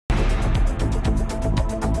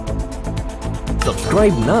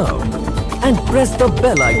subscribe now and press the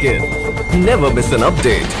bell icon. Never miss an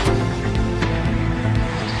update.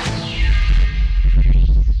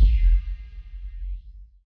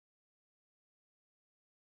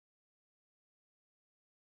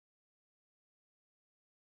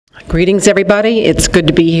 Greetings, everybody. It's good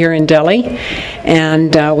to be here in Delhi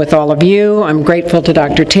and with all of you. I'm grateful to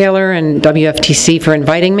Dr. Taylor and WFTC for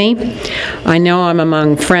inviting me. I know I'm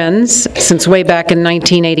among friends since way back in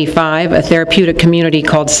 1985. A therapeutic community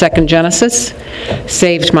called Second Genesis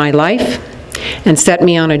saved my life and set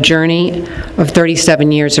me on a journey of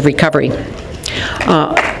 37 years of recovery. Yay!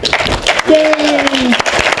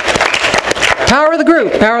 Power of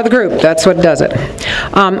the group, that's what does it.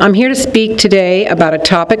 I'm here to speak today about a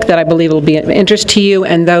topic that I believe will be of interest to you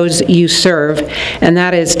and those you serve, and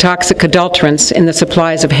that is toxic adulterants in the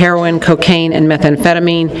supplies of heroin, cocaine, and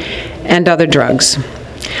methamphetamine, and other drugs.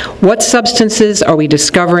 What substances are we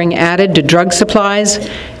discovering added to drug supplies,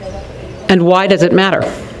 and why does it matter?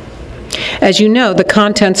 As you know, the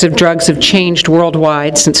contents of drugs have changed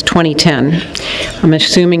worldwide since 2010. I'm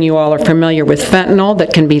assuming you all are familiar with fentanyl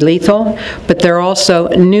that can be lethal, but there are also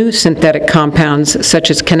new synthetic compounds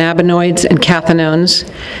such as cannabinoids and cathinones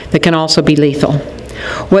that can also be lethal.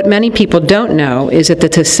 What many people don't know is that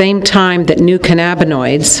at the same time that new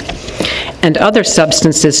cannabinoids and other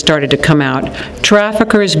substances started to come out,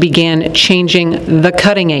 traffickers began changing the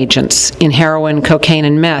cutting agents in heroin, cocaine,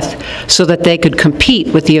 and meth so that they could compete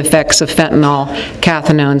with the effects of fentanyl,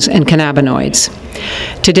 cathinones, and cannabinoids.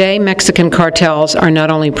 Today, Mexican cartels are not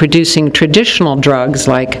only producing traditional drugs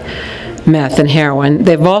like meth and heroin,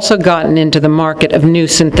 they've also gotten into the market of new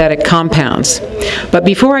synthetic compounds. But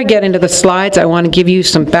before I get into the slides, I want to give you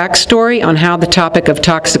some backstory on how the topic of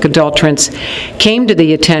toxic adulterants came to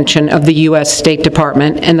the attention of the U.S. State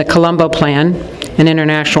Department and the Colombo Plan, an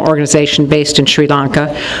international organization based in Sri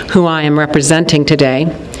Lanka, who I am representing today.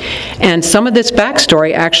 And some of this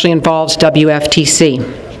backstory actually involves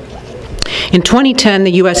WFTC. In 2010,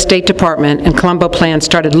 the U.S. State Department and Colombo Plan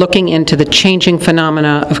started looking into the changing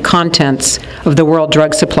phenomena of contents of the world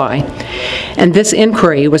drug supply. And this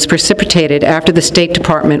inquiry was precipitated after the State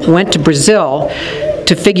Department went to Brazil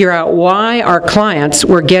to figure out why our clients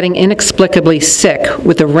were getting inexplicably sick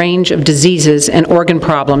with a range of diseases and organ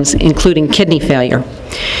problems, including kidney failure.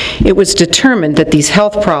 It was determined that these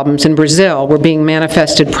health problems in Brazil were being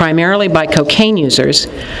manifested primarily by cocaine users.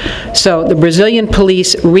 So the Brazilian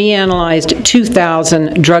police reanalyzed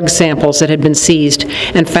 2,000 drug samples that had been seized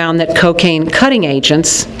and found that cocaine cutting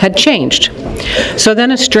agents had changed. So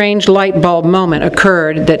then a strange light bulb moment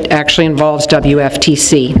occurred that actually involves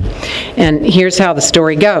WFTC. And here's how the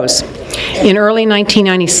story goes. In early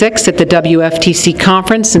 1996, at the WFTC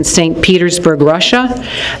conference in St. Petersburg, Russia,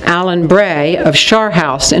 Alan Bray of Shar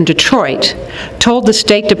House in Detroit told the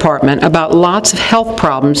State Department about lots of health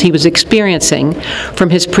problems he was experiencing from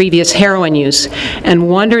his previous heroin use and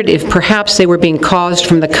wondered if perhaps they were being caused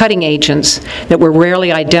from the cutting agents that were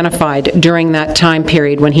rarely identified during that time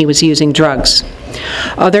period when he was using drugs.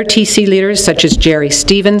 Other TC leaders, such as Jerry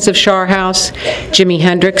Stevens of Shar House, Jimi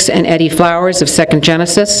Hendrix, and Eddie Flowers of Second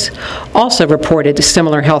Genesis, also reported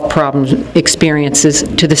similar health problem experiences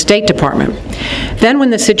to the State Department. Then when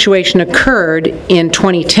the situation occurred in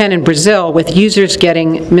 2010 in Brazil with users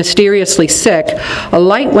getting mysteriously sick, a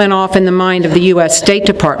light went off in the mind of the U.S. State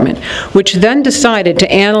Department, which then decided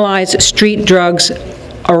to analyze street drugs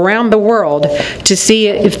around the world to see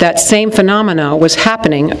if that same phenomena was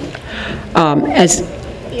happening as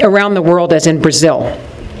around the world as in Brazil.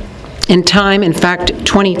 In time, in fact,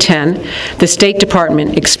 2010, the State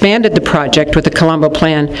Department expanded the project with the Colombo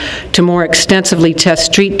Plan to more extensively test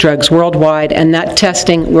street drugs worldwide, and that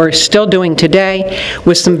testing we're still doing today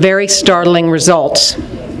with some very startling results.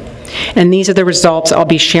 And these are the results I'll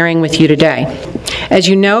be sharing with you today. As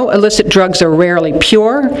you know, illicit drugs are rarely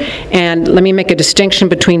pure, and let me make a distinction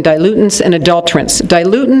between dilutants and adulterants.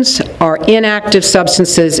 Dilutants are inactive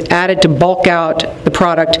substances added to bulk out the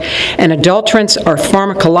product, and adulterants are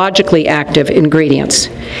pharmacologically active ingredients.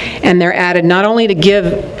 And they're added not only to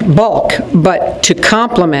give bulk, but to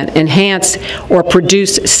complement, enhance, or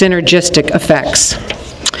produce synergistic effects.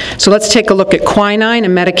 So let's take a look at quinine, a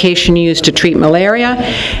medication used to treat malaria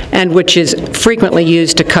and which is frequently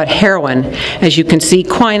used to cut heroin. As you can see,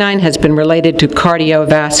 quinine has been related to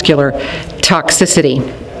cardiovascular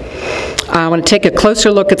toxicity. I want to take a closer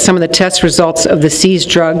look at some of the test results of the seized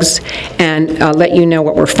drugs and let you know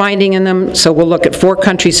what we're finding in them. So we'll look at 4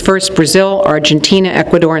 countries first: Brazil, Argentina,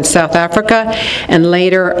 Ecuador, and South Africa. And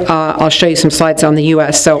later, I'll show you some slides on the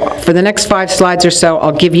U.S. So for the next 5 slides or so,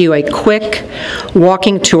 I'll give you a quick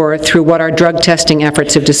walking tour through what our drug testing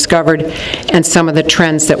efforts have discovered and some of the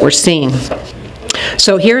trends that we're seeing.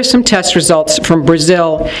 So here are some test results from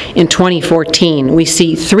Brazil in 2014. We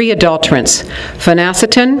see 3 adulterants: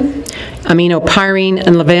 phenacetin, aminopyrine,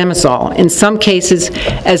 and levamisole. In some cases,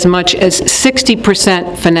 as much as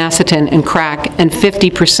 60% phenacetin in crack and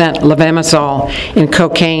 50% levamisole in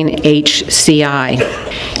cocaine HCI.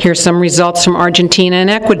 Here are some results from Argentina and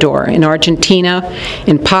Ecuador. In Argentina,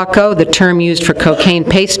 in Paco, the term used for cocaine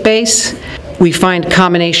paste base, we find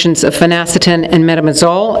combinations of phenacetin and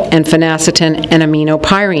metamizole and phenacetin and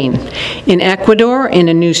aminopyrine. In Ecuador, in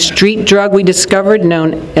a new street drug we discovered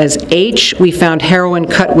known as H, we found heroin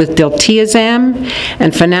cut with diltiazem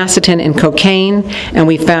and phenacetin in cocaine, and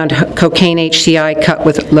we found cocaine HCI cut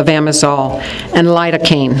with levamisole and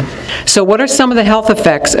lidocaine. So what are some of the health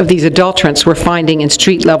effects of these adulterants we're finding in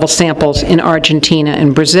street-level samples in Argentina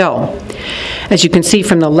and Brazil? As you can see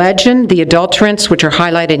from the legend, the adulterants, which are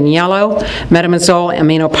highlighted in yellow, metamizole,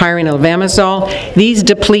 aminopyrine, and levamisole, these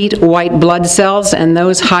deplete white blood cells, and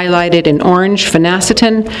those highlighted in orange,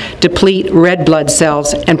 phenacetin, deplete red blood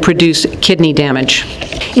cells and produce kidney damage.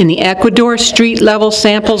 In the Ecuador street-level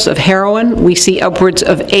samples of heroin, we see upwards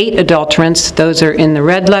of 8 adulterants, those are in the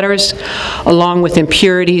red letters, along with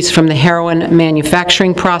impurities from the heroin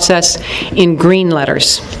manufacturing process in green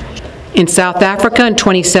letters. In South Africa in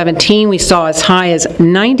 2017, we saw as high as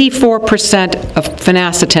 94% of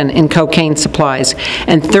phenacetin in cocaine supplies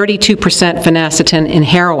and 32% phenacetin in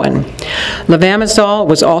heroin. Levamisole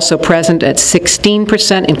was also present at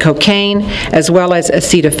 16% in cocaine, as well as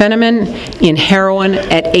acetophenamine in heroin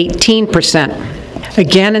at 18%.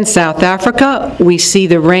 Again, in South Africa, we see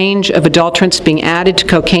the range of adulterants being added to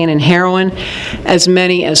cocaine and heroin, as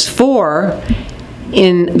many as 4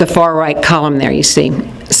 in the far right column there, you see.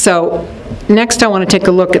 So next I want to take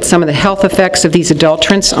a look at some of the health effects of these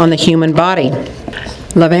adulterants on the human body.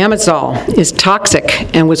 Levamisole is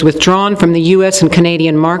toxic and was withdrawn from the U.S. and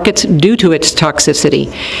Canadian markets due to its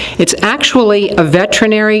toxicity. It's actually a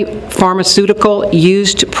veterinary pharmaceutical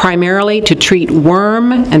used primarily to treat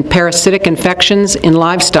worm and parasitic infections in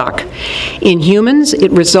livestock. In humans,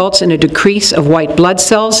 it results in a decrease of white blood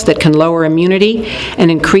cells that can lower immunity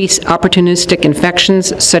and increase opportunistic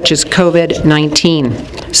infections such as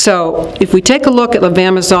COVID-19. So if we take a look at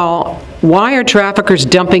levamisole, why are traffickers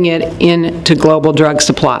dumping it into global drug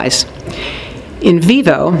supplies? In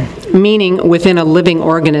vivo, meaning within a living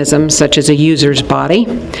organism such as a user's body,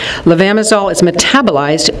 levamisole is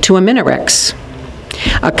metabolized to aminorex,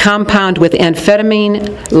 a compound with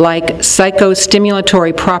amphetamine-like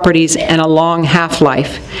psychostimulatory properties and a long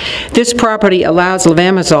half-life. This property allows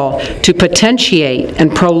levamisole to potentiate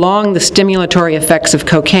and prolong the stimulatory effects of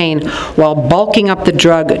cocaine while bulking up the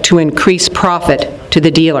drug to increase profit to the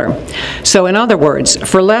dealer. So in other words,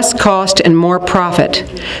 for less cost and more profit,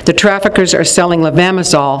 the traffickers are selling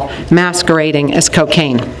levamisole masquerading as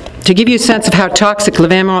cocaine. To give you a sense of how toxic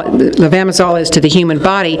levamisole is to the human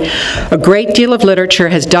body, a great deal of literature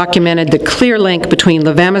has documented the clear link between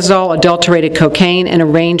levamisole, adulterated cocaine, and a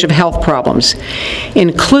range of health problems,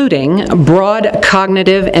 including broad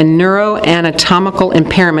cognitive and neuroanatomical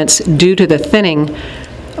impairments due to the thinning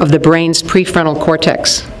of the brain's prefrontal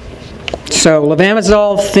cortex. So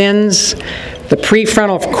levamisole thins the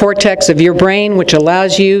prefrontal cortex of your brain, which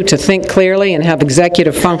allows you to think clearly and have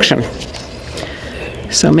executive function.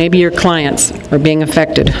 So maybe your clients are being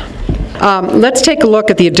affected. Let's take a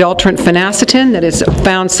look at the adulterant phenacetin that is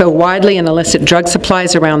found so widely in illicit drug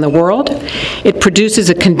supplies around the world. It produces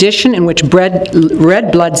a condition in which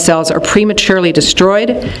red blood cells are prematurely destroyed,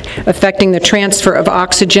 affecting the transfer of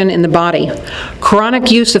oxygen in the body.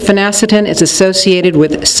 Chronic use of phenacetin is associated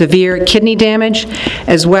with severe kidney damage,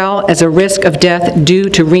 as well as a risk of death due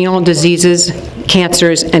to renal diseases,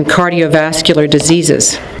 cancers, and cardiovascular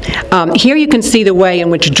diseases. Here you can see the way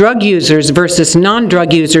in which drug users versus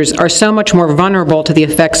non-drug users are so much more vulnerable to the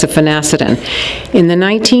effects of phenacetin. In the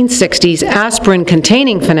 1960s, aspirin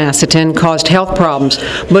containing phenacetin caused health problems,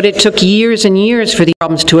 but it took years and years for these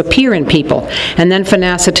problems to appear in people, and then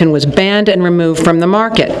phenacetin was banned and removed from the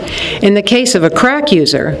market. In the case of a crack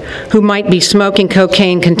user who might be smoking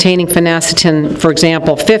cocaine containing phenacetin, for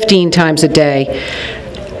example, 15 times a day,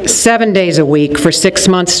 7 days a week for 6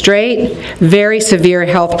 months straight, very severe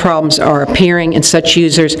health problems are appearing in such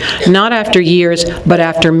users, not after years, but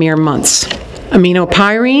after mere months.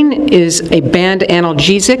 Aminopyrine is a banned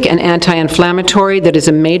analgesic and anti-inflammatory that is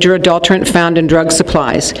a major adulterant found in drug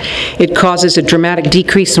supplies. It causes a dramatic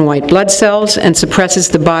decrease in white blood cells and suppresses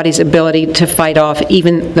the body's ability to fight off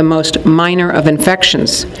even the most minor of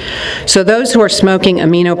infections. So those who are smoking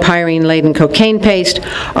aminopyrine-laden cocaine paste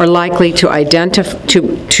are likely to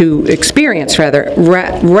experience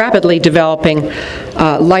rapidly developing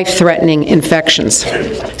life-threatening infections.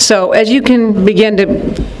 So as you can begin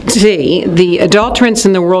to see, the adulterants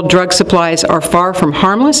in the world drug supplies are far from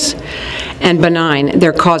harmless and benign.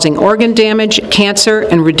 They're causing organ damage, cancer,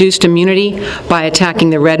 and reduced immunity by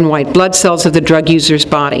attacking the red and white blood cells of the drug user's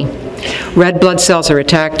body. Red blood cells are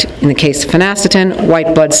attacked in the case of phenacetin,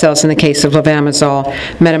 white blood cells in the case of levamisole,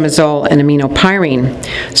 metamizole, and aminopyrine.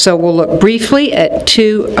 So we'll look briefly at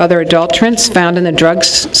two other adulterants found in the drug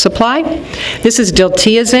supply. This is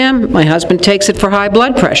diltiazem. My husband takes it for high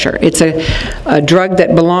blood pressure. It's a drug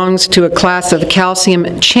that belongs to a class of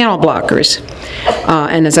calcium channel blockers.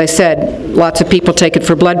 And as I said, lots of people take it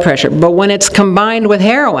for blood pressure. But when it's combined with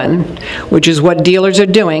heroin, which is what dealers are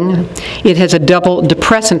doing, it has a double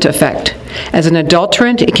depressant effect. As an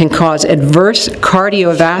adulterant, it can cause adverse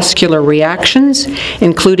cardiovascular reactions,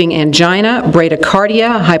 including angina,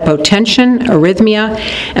 bradycardia, hypotension, arrhythmia,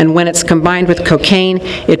 and when it's combined with cocaine,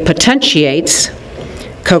 it potentiates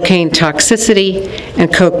cocaine toxicity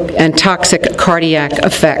and toxic cardiac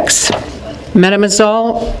effects.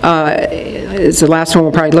 Metamizole is the last one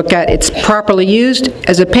we'll probably look at. It's properly used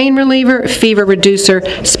as a pain reliever, fever reducer,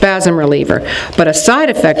 spasm reliever. But a side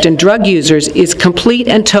effect in drug users is complete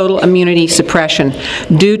and total immunity suppression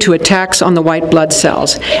due to attacks on the white blood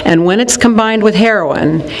cells. And when it's combined with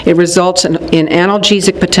heroin, it results in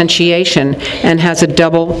analgesic potentiation and has a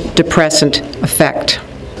double depressant effect.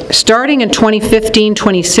 Starting in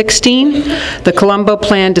 2015-2016, the Colombo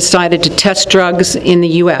plan decided to test drugs in the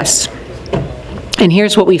U.S. And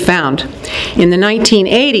here's what we found. In the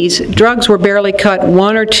 1980s, drugs were barely cut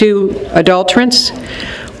 1 or 2 adulterants,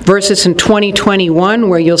 versus in 2021,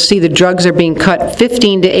 where you'll see the drugs are being cut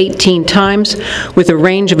 15 to 18 times with a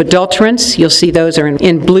range of adulterants. You'll see those are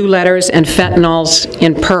in blue letters and fentanyls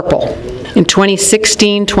in purple. In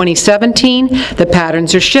 2016-2017, the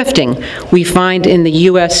patterns are shifting. We find in the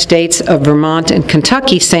U.S. states of Vermont and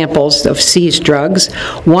Kentucky samples of seized drugs,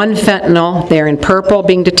 1 fentanyl, there in purple,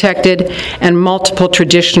 being detected, and multiple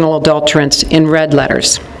traditional adulterants in red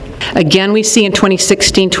letters. Again, we see in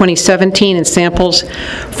 2016-2017 in samples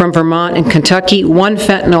from Vermont and Kentucky, 1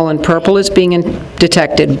 fentanyl in purple is being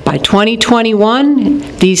detected. By 2021,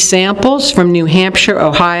 these samples from New Hampshire,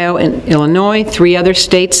 Ohio, and Illinois, 3 other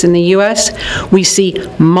states in the U.S., we see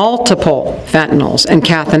multiple fentanyls and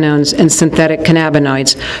cathinones and synthetic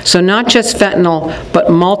cannabinoids. So not just fentanyl,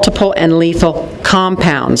 but multiple and lethal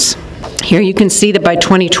compounds. Here you can see that by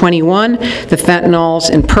 2021, the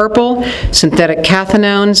fentanyls in purple, synthetic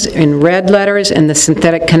cathinones in red letters, and the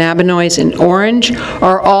synthetic cannabinoids in orange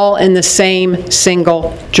are all in the same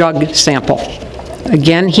single drug sample.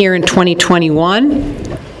 Again, here in 2021,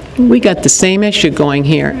 we got the same issue going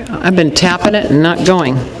here. I've been tapping it and not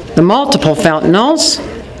going. The multiple fentanyls,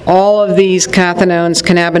 all of these cathinones,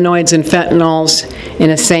 cannabinoids, and fentanyls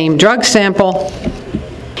in a same drug sample.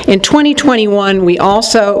 In 2021, we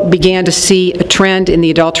also began to see a trend in the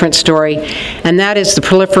adulterant story, and that is the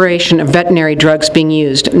proliferation of veterinary drugs being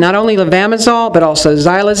used. Not only levamisole, but also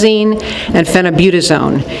xylazine and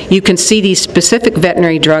phenobutazone. You can see these specific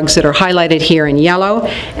veterinary drugs that are highlighted here in yellow,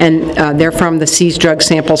 and they're from the seized drug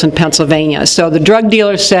samples in Pennsylvania. So the drug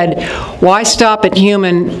dealers said, why stop at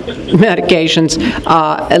human medications?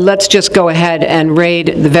 Let's just go ahead and raid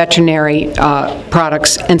the veterinary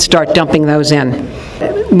products and start dumping those in.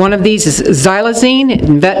 One of these is xylazine.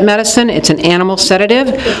 In vet medicine, it's an animal sedative,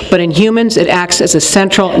 but in humans, it acts as a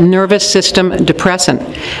central nervous system depressant.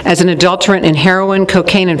 As an adulterant in heroin,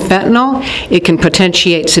 cocaine, and fentanyl, it can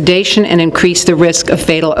potentiate sedation and increase the risk of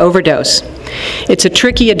fatal overdose. It's a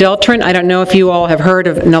tricky adulterant. I don't know if you all have heard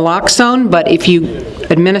of naloxone, but if you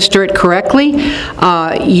administer it correctly,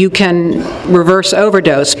 you can reverse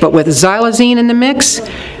overdose. But with xylazine in the mix,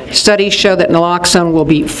 studies show that naloxone will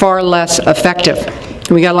be far less effective.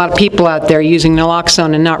 We got a lot of people out there using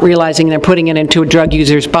naloxone and not realizing they're putting it into a drug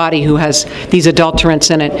user's body who has these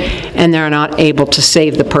adulterants in it, and they're not able to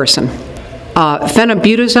save the person.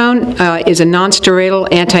 Phenobutazone is a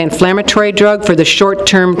non-steroidal anti-inflammatory drug for the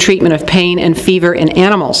short-term treatment of pain and fever in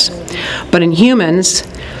animals. But in humans,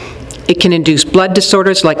 it can induce blood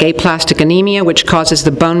disorders like aplastic anemia, which causes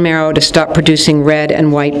the bone marrow to stop producing red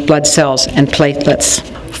and white blood cells and platelets.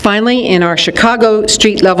 Finally, in our Chicago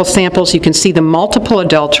street-level samples, you can see the multiple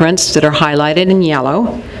adulterants that are highlighted in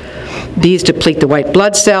yellow. These deplete the white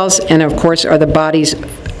blood cells and, of course, are the body's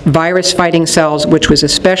virus-fighting cells, which was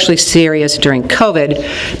especially serious during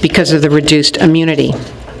COVID because of the reduced immunity.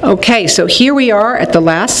 Okay, so here we are at the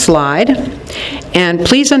last slide, and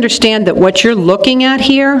please understand that what you're looking at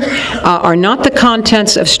here are not the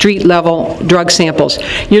contents of street-level drug samples.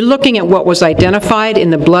 You're looking at what was identified in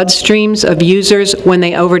the bloodstreams of users when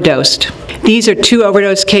they overdosed. These are 2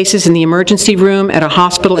 overdose cases in the emergency room at a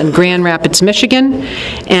hospital in Grand Rapids, Michigan,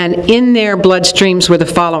 and in their bloodstreams were the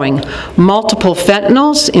following: multiple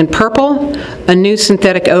fentanyls in purple, a new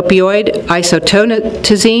synthetic opioid,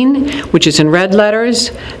 isotonitazine, which is in red letters,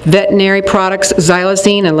 veterinary products,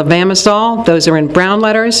 xylazine and levamisole, those are in brown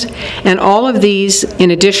letters, and all of these, in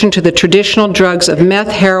addition to the traditional drugs of meth,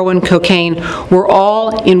 heroin, cocaine, were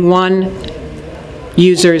all in one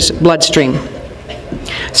user's bloodstream.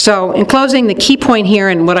 So, in closing, the key point here,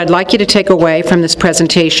 and what I'd like you to take away from this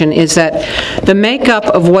presentation, is that the makeup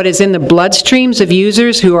of what is in the bloodstreams of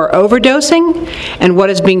users who are overdosing and what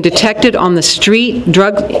is being detected on the street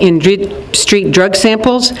drug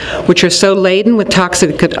samples, which are so laden with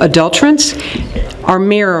toxic adulterants, are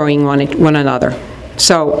mirroring one another.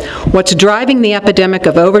 So, what's driving the epidemic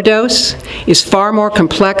of overdose is far more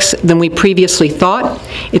complex than we previously thought.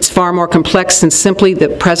 It's far more complex than simply the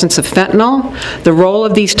presence of fentanyl. The role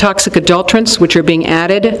of these toxic adulterants, which are being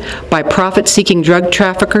added by profit-seeking drug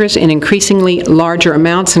traffickers in increasingly larger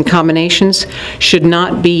amounts and combinations, should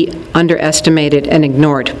not be underestimated and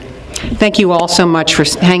ignored. Thank you all so much for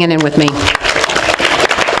hanging in with me.